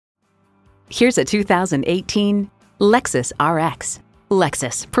Here's a 2018 LEXUS RX.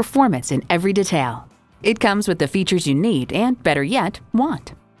 Lexus, performance in every detail. It comes with the features you need and, better yet,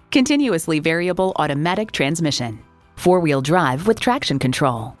 want. Continuously variable automatic transmission, four-wheel drive with traction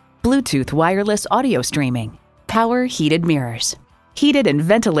control, Bluetooth wireless audio streaming, power heated mirrors, heated and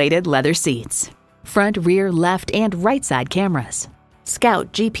ventilated leather seats, front, rear, left, and right side cameras,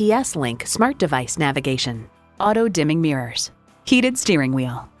 Scout GPS Link smart device navigation, auto dimming mirrors, heated steering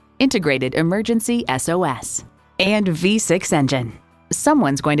wheel, integrated emergency SOS, and V6 engine.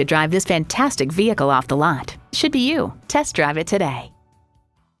 Someone's going to drive this fantastic vehicle off the lot. Should be you. Test drive it today.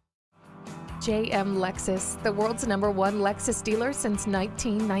 JM Lexus, the world's #1 Lexus dealer since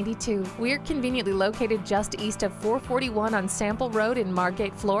 1992. We're conveniently located just east of 441 on Sample Road in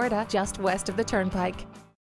Margate, Florida, just west of the Turnpike.